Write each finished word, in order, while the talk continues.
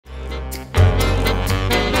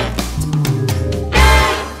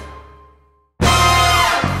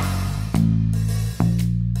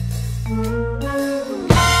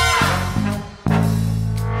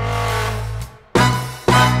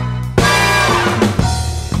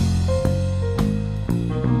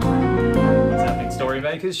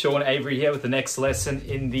Storymakers, Sean Avery here with the next lesson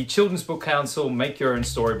in the Children's Book Council Make Your Own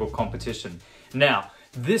Storybook competition. Now,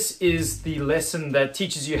 this is the lesson that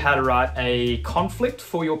teaches you how to write a conflict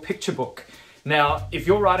for your picture book. Now, if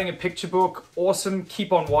you're writing a picture book, awesome,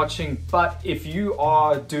 keep on watching. But if you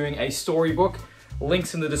are doing a storybook,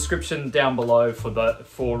 links in the description down below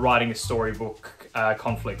for writing a storybook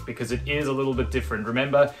conflict, because it is a little bit different.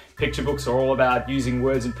 Remember, picture books are all about using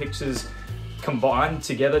words and pictures combined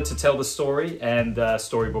together to tell the story, and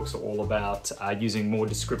storybooks are all about using more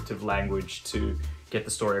descriptive language to get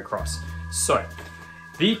the story across. So,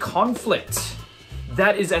 the conflict,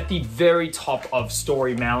 that is at the very top of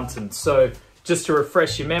Story Mountain. So, just to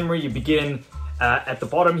refresh your memory, you begin at the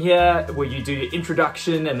bottom here, where you do your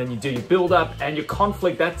introduction and then you do your build up, and your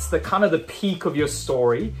conflict, that's the kind of the peak of your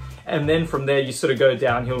story. And then from there, you sort of go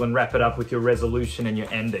downhill and wrap it up with your resolution and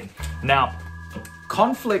your ending. Now,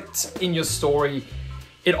 conflict in your story,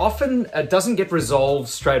 it often doesn't get resolved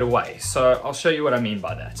straight away. So I'll show you what I mean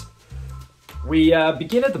by that. We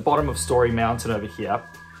begin at the bottom of Story Mountain over here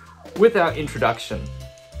with our introduction.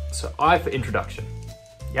 So I for introduction,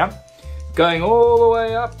 yeah? Going all the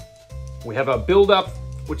way up, we have our build-up,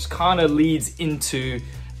 which kind of leads into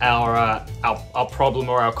our problem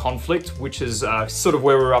or our conflict, which is sort of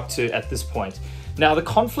where we're up to at this point. Now, the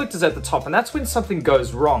conflict is at the top, and that's when something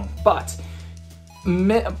goes wrong. But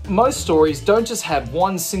most stories don't just have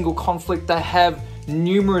one single conflict, they have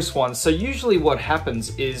numerous ones. So usually what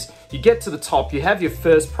happens is you get to the top, you have your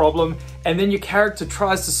first problem, and then your character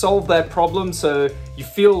tries to solve that problem, so you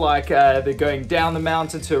feel like they're going down the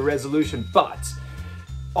mountain to a resolution, but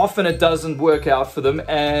often it doesn't work out for them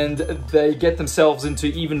and they get themselves into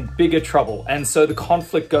even bigger trouble. And so the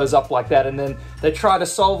conflict goes up like that, and then they try to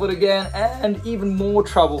solve it again and even more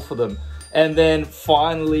trouble for them. And then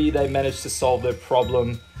finally they manage to solve their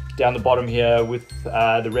problem down the bottom here with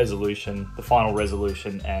the resolution, the final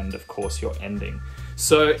resolution, and of course your ending.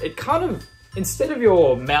 So it kind of, instead of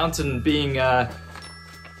your mountain being a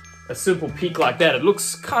simple peak like that, it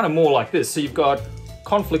looks kind of more like this. So you've got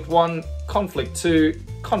conflict 1, conflict 2,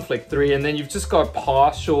 conflict 3, and then you've just got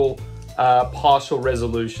partial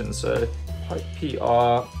resolution. So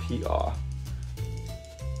PR.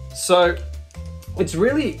 So it's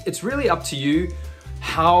really up to you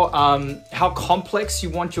how complex you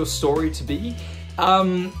want your story to be.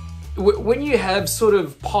 When you have sort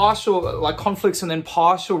of partial, like conflicts and then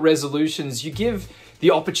partial resolutions, you give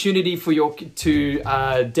the opportunity for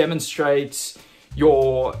to demonstrate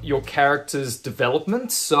your character's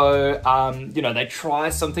development. So you know, they try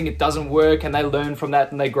something, it doesn't work, and they learn from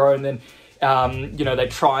that and they grow, and then you know, they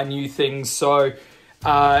try new things. So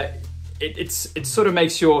it sort of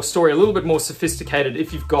makes your story a little bit more sophisticated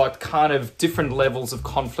if you've got kind of different levels of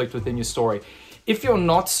conflict within your story. If you're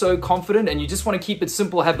not so confident and you just want to keep it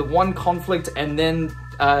simple, have the one conflict and then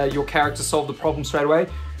your character solve the problem straight away,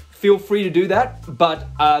 feel free to do that. But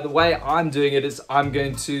the way I'm doing it is I'm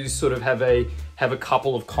going to sort of have a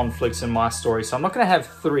couple of conflicts in my story. So I'm not going to have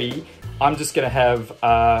 3. I'm just going to have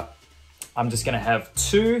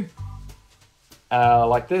 2.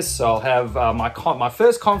 Like this. So I'll have my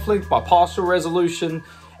first conflict, my partial resolution,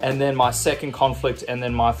 and then my second conflict, and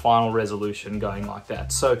then my final resolution, going like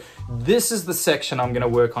that. So this is the section I'm going to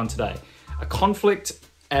work on today: a conflict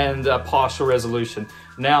and a partial resolution.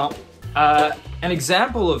 Now, an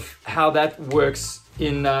example of how that works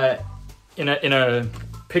in a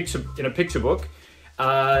picture book.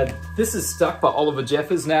 This is Stuck by Oliver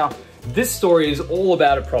Jeffers. Now, this story is all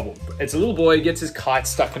about a problem. It's a little boy who gets his kite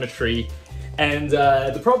stuck in a tree. And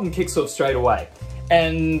the problem kicks off straight away.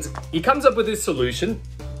 And he comes up with his solution.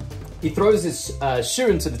 He throws his shoe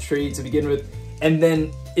into the tree to begin with, and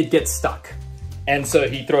then it gets stuck. And so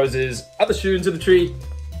he throws his other shoe into the tree,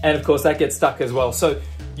 and of course that gets stuck as well. So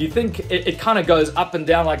you think it kind of goes up and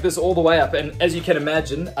down like this all the way up. And as you can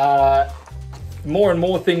imagine, more and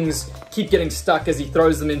more things keep getting stuck as he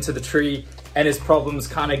throws them into the tree, and his problems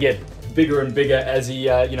kind of get bigger and bigger as he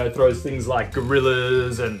you know, throws things like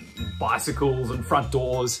gorillas and bicycles and front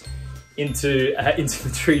doors into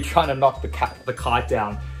the tree, trying to knock the kite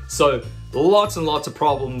down. So lots and lots of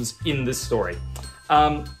problems in this story.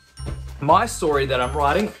 My story that I'm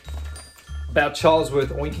writing about Charlesworth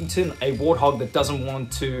Oinkington, a warthog that doesn't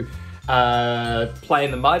want to play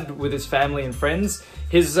in the mud with his family and friends.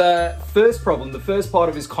 His first problem, the first part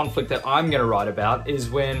of his conflict that I'm going to write about, is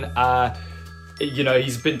when you know,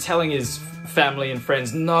 he's been telling his family and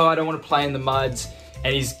friends, no, I don't want to play in the mud,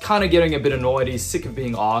 and he's kind of getting a bit annoyed. He's sick of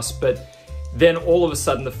being asked. But then all of a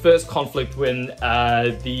sudden, the first conflict, when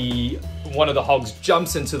one of the hogs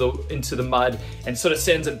jumps into the mud and sort of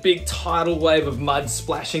sends a big tidal wave of mud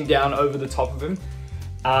splashing down over the top of him,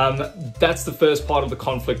 That's the first part of the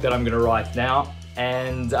conflict that I'm going to write now,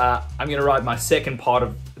 and I'm going to write my second part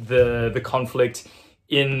of the conflict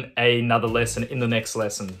in another lesson, in the next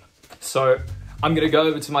lesson. So I'm going to go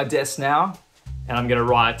over to my desk now, and I'm going to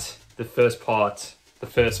write the first part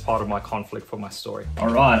of my conflict for my story. All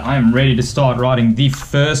right, I am ready to start writing the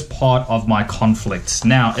first part of my conflict.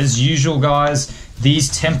 Now, as usual, guys, these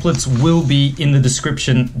templates will be in the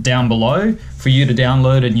description down below for you to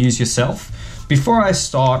download and use yourself. Before I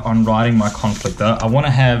start on writing my conflict, though, I want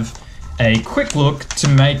to have a quick look to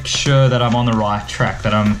make sure that I'm on the right track,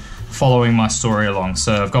 that I'm following my story along.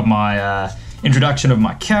 So I've got my introduction of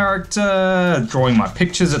my character, drawing my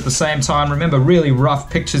pictures at the same time. Remember, really rough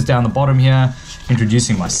pictures down the bottom here,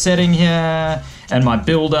 introducing my setting here, and my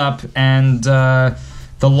build-up. And the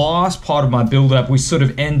last part of my build-up, we sort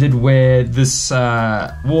of ended where this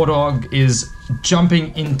warthog is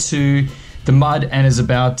jumping into the mud and is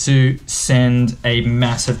about to send a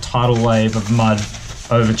massive tidal wave of mud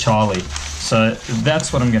over Charlie. So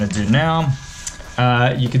that's what I'm going to do now.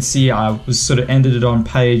 You can see I was sort of ended it on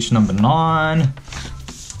page number 9,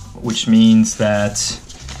 which means that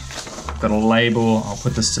I've got a label. I'll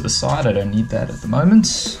put this to the side. I don't need that at the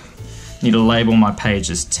moment. Need to label my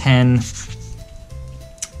pages 10,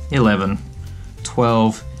 11,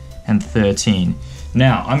 12, and 13.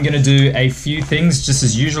 Now, I'm going to do a few things just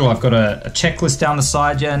as usual. I've got a checklist down the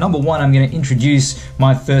side here. Number 1, I'm going to introduce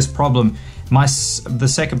my first problem. The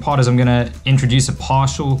second part is I'm going to introduce a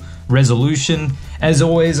partial resolution. As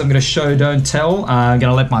always, I'm going to show, don't tell. I'm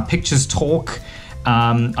going to let my pictures talk.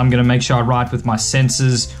 I'm going to make sure I write with my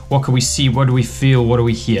senses. What can we see? What do we feel? What do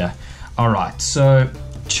we hear? All right, so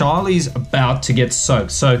Charlie's about to get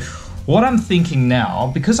soaked. So what I'm thinking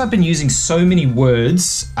now, because I've been using so many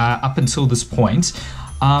words up until this point,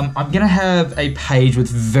 I'm going to have a page with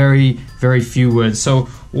very, very few words. So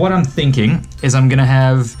what I'm thinking is I'm going to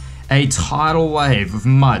have a tidal wave of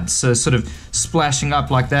mud, so sort of splashing up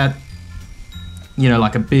like that, you know,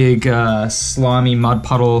 like a big slimy mud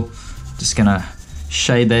puddle. Just going to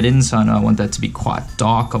shade that in, so I know I want that to be quite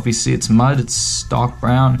dark. Obviously it's mud, it's dark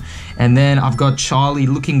brown. And then I've got Charlie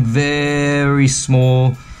looking very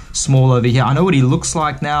small over here. I know what he looks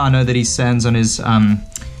like now. I know that he stands on his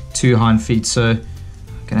 2 hind feet. So I'm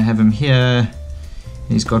gonna have him here.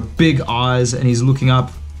 He's got big eyes and he's looking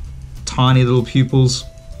up, tiny little pupils.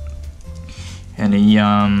 And he,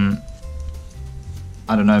 I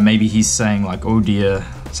don't know, maybe he's saying like, oh dear,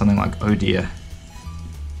 something like, oh dear.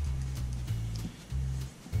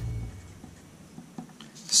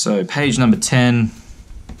 So page number 10,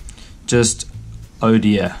 just oh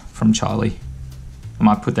dear from Charlie. I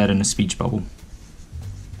might put that in a speech bubble.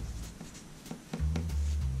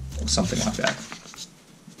 Or something like that.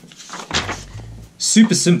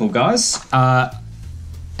 Super simple, guys.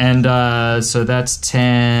 So that's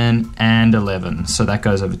 10 and 11. So that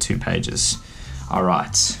goes over 2 pages. All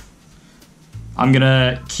right. I'm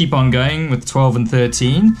gonna keep on going with 12 and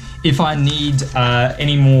 13. If I need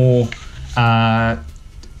any more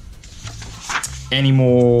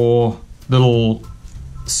little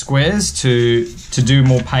squares to do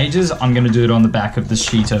more pages, I'm going to do it on the back of the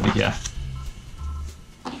sheet over here.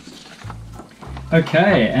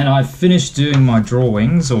 Okay, and I've finished doing my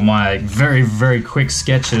drawings, or my very, very quick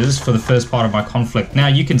sketches for the first part of my conflict. Now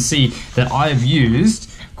you can see that I've used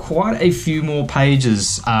quite a few more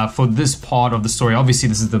pages for this part of the story. Obviously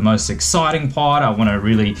this is the most exciting part. I want to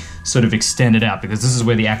really sort of extend it out because this is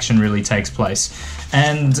where the action really takes place.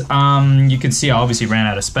 And you can see I obviously ran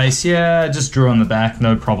out of space here. Just drew on the back,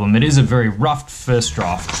 no problem. It is a very rough first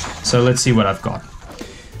draft. So let's see what I've got.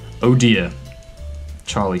 Oh dear,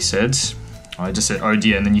 Charlie said. I just said oh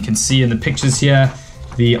dear, and then you can see in the pictures here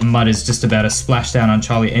the mud is just about to splash down on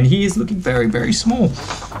Charlie, and he is looking very, very small.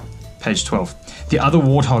 Page 12. The other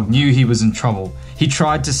warthog knew he was in trouble. He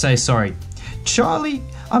tried to say sorry. Charlie,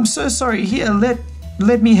 I'm so sorry. Here,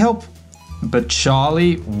 let me help. But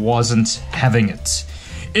Charlie wasn't having it.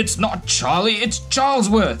 It's not Charlie, it's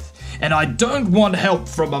Charlesworth, and I don't want help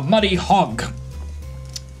from a muddy hog.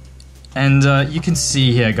 And you can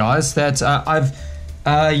see here, guys, that I've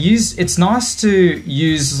it's nice to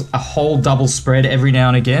use a whole double spread every now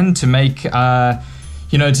and again to make,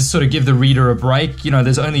 you know, to sort of give the reader a break. You know,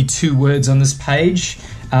 there's only 2 words on this page.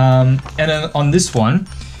 And then on this one,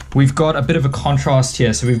 we've got a bit of a contrast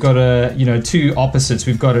here. So we've got you know, 2 opposites.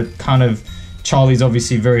 We've got a kind of, Charlie's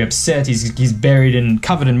obviously very upset. He's buried and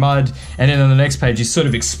covered in mud. And then on the next page, he's sort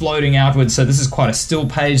of exploding outwards. So this is quite a still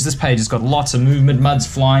page. This page has got lots of movement. Mud's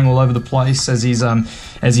flying all over the place as he's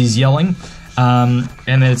yelling. And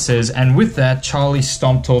then it says, and with that, Charlie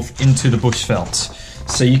stomped off into the bushveld.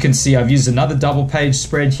 So you can see I've used another double page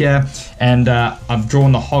spread here, and I've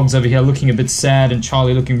drawn the hogs over here looking a bit sad and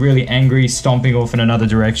Charlie looking really angry, stomping off in another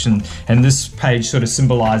direction. And this page sort of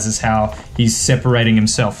symbolizes how he's separating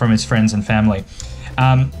himself from his friends and family.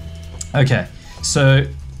 Okay, so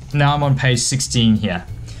now I'm on page 16 here.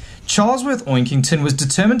 Charlesworth Oinkington was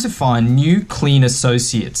determined to find new, clean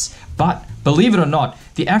associates, but believe it or not,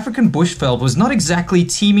 the African bushveld was not exactly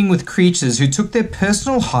teeming with creatures who took their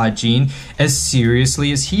personal hygiene as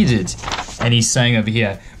seriously as he did. And he's saying over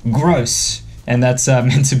here, gross. And that's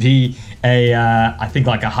meant to be I think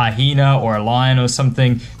like a hyena or a lion or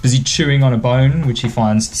something, busy chewing on a bone, which he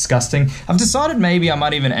finds disgusting. I've decided maybe I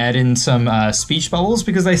might even add in some speech bubbles,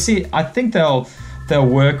 because I think they'll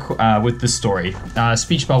work with the story.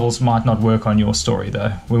 Speech bubbles might not work on your story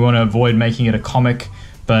though. We want to avoid making it a comic,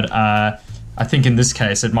 but I think in this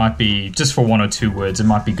case it might be just for 1 or 2 words. It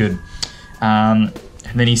might be good. And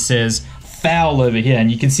then he says foul over here,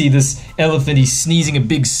 and you can see this elephant. He's sneezing a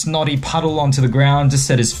big snotty puddle onto the ground just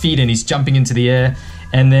at his feet, and he's jumping into the air.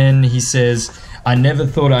 And then he says, I never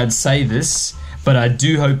thought I'd say this, but I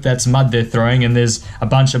do hope that's mud they're throwing. And there's a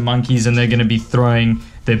bunch of monkeys and they're going to be throwing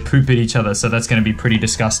their poop at each other, so that's going to be pretty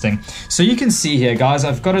disgusting. So you can see here, guys,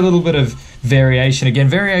 I've got a little bit of variation. Again,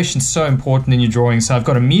 variation's so important in your drawing. So I've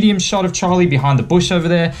got a medium shot of Charlie behind the bush over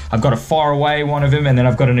there. I've got a far away one of him, and then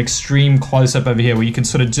I've got an extreme close-up over here where you can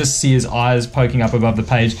sort of just see his eyes poking up above the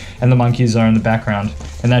page, and the monkeys are in the background.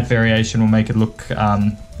 And that variation will make it look,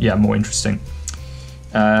 more interesting.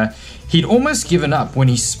 He'd almost given up when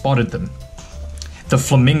he spotted them. The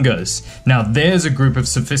flamingos. Now there's a group of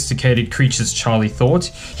sophisticated creatures, Charlie thought.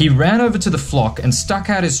 He ran over to the flock and stuck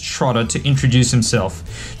out his trotter to introduce himself.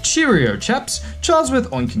 Cheerio, chaps. Charlesworth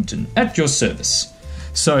Oinkington, at your service.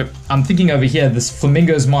 So I'm thinking over here, this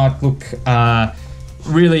flamingos might look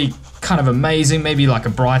really kind of amazing, maybe like a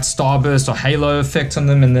bright starburst or halo effect on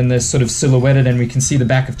them, and then they're sort of silhouetted, and we can see the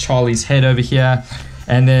back of Charlie's head over here.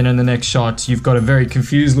 And then in the next shot, you've got a very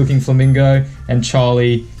confused looking flamingo and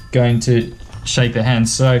Charlie going to shake their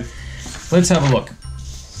hands. So let's have a look.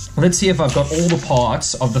 Let's see if I've got all the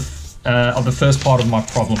parts of the first part of my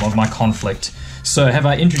problem, of my conflict. So have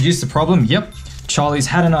I introduced the problem? Yep. Charlie's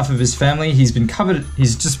had enough of his family. He's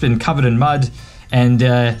just been covered in mud, and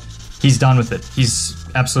he's done with it. He's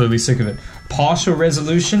absolutely sick of it. Partial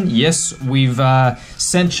resolution. Yes, we've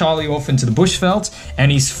sent Charlie off into the bushveld,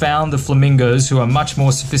 and he's found the flamingos, who are much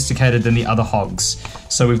more sophisticated than the other hogs.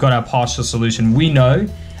 So we've got our partial solution. We know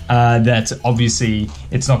that obviously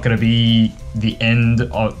it's not going to be the end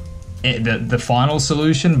of the final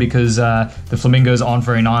solution, because the flamingos aren't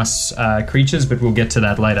very nice creatures, but we'll get to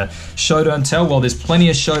that later. Show don't tell. Well, there's plenty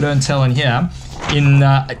of show don't tell in here, in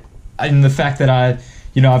the fact that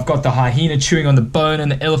I've got the hyena chewing on the bone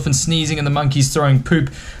and the elephant sneezing and the monkeys throwing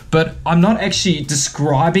poop, but I'm not actually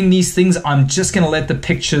describing these things. I'm just going to let the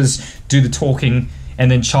pictures do the talking, and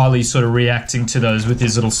then Charlie sort of reacting to those with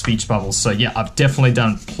his little speech bubbles. So yeah, I've definitely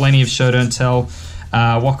done plenty of show don't tell.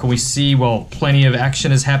 What can we see? Well, plenty of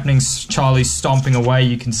action is happening. Charlie's stomping away.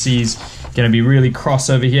 You can see he's going to be really cross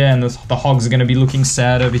over here, and the hogs are going to be looking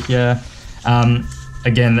sad over here.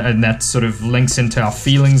 Again, and that sort of links into our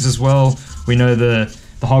feelings as well. We know the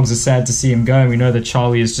hogs are sad to see him go, and we know that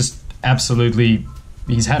Charlie is just absolutely,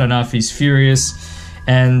 he's had enough, he's furious.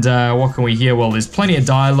 And what can we hear? Well, there's plenty of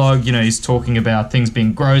dialogue. He's talking about things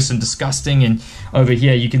being gross and disgusting, and over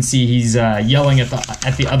here you can see he's yelling at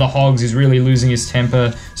the other hogs. He's really losing his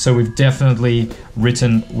temper. So we've definitely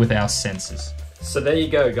written with our senses. So there you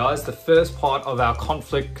go, guys. The first part of our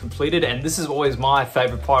conflict completed, and this is always my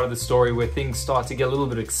favorite part of the story, where things start to get a little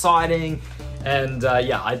bit exciting. And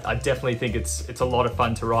I definitely think it's a lot of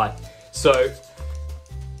fun to write. So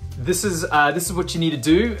this is what you need to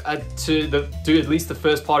do do at least the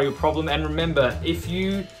first part of your problem. And remember, if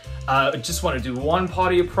you just want to do one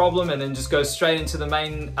part of your problem and then just go straight into the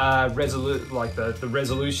main the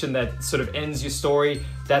resolution that sort of ends your story,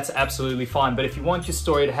 that's absolutely fine. But if you want your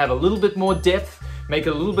story to have a little bit more depth, make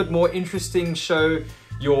it a little bit more interesting, show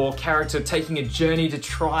your character taking a journey to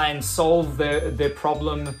try and solve their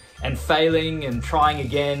problem and failing and trying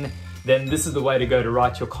again, then this is the way to go to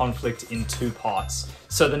write your conflict in 2 parts.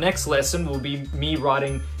 So the next lesson will be me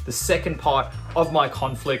writing the second part of my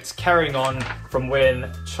conflict, carrying on from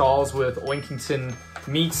when Charlesworth Oinkington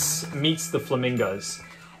meets the flamingos.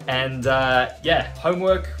 And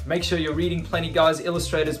homework, make sure you're reading plenty, guys.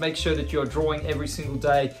 Illustrators, make sure that you're drawing every single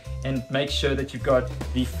day, and make sure that you've got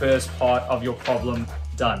the first part of your problem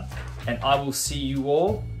done. And I will see you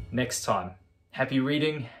all next time. Happy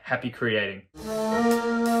reading, happy creating.